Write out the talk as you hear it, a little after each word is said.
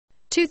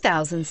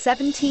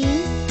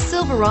2017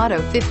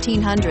 Silverado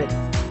 1500.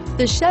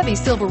 The Chevy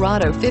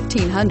Silverado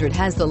 1500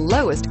 has the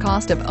lowest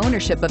cost of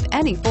ownership of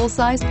any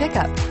full-size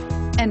pickup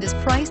and is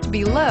priced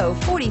below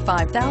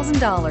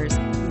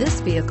 $45,000. This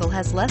vehicle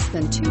has less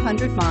than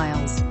 200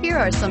 miles. Here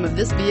are some of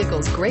this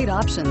vehicle's great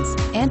options: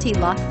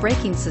 anti-lock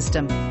braking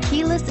system,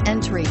 keyless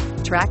entry,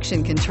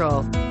 traction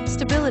control,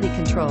 stability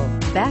control,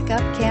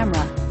 backup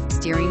camera,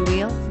 steering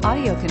wheel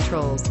audio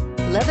controls,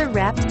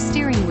 leather-wrapped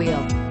steering wheel,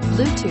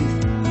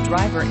 Bluetooth,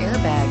 driver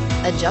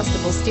airbag,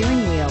 adjustable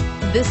steering wheel.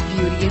 This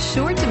beauty is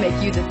sure to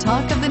make you the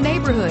talk of the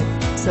neighborhood.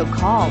 So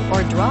call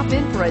or drop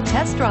in for a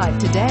test drive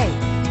today.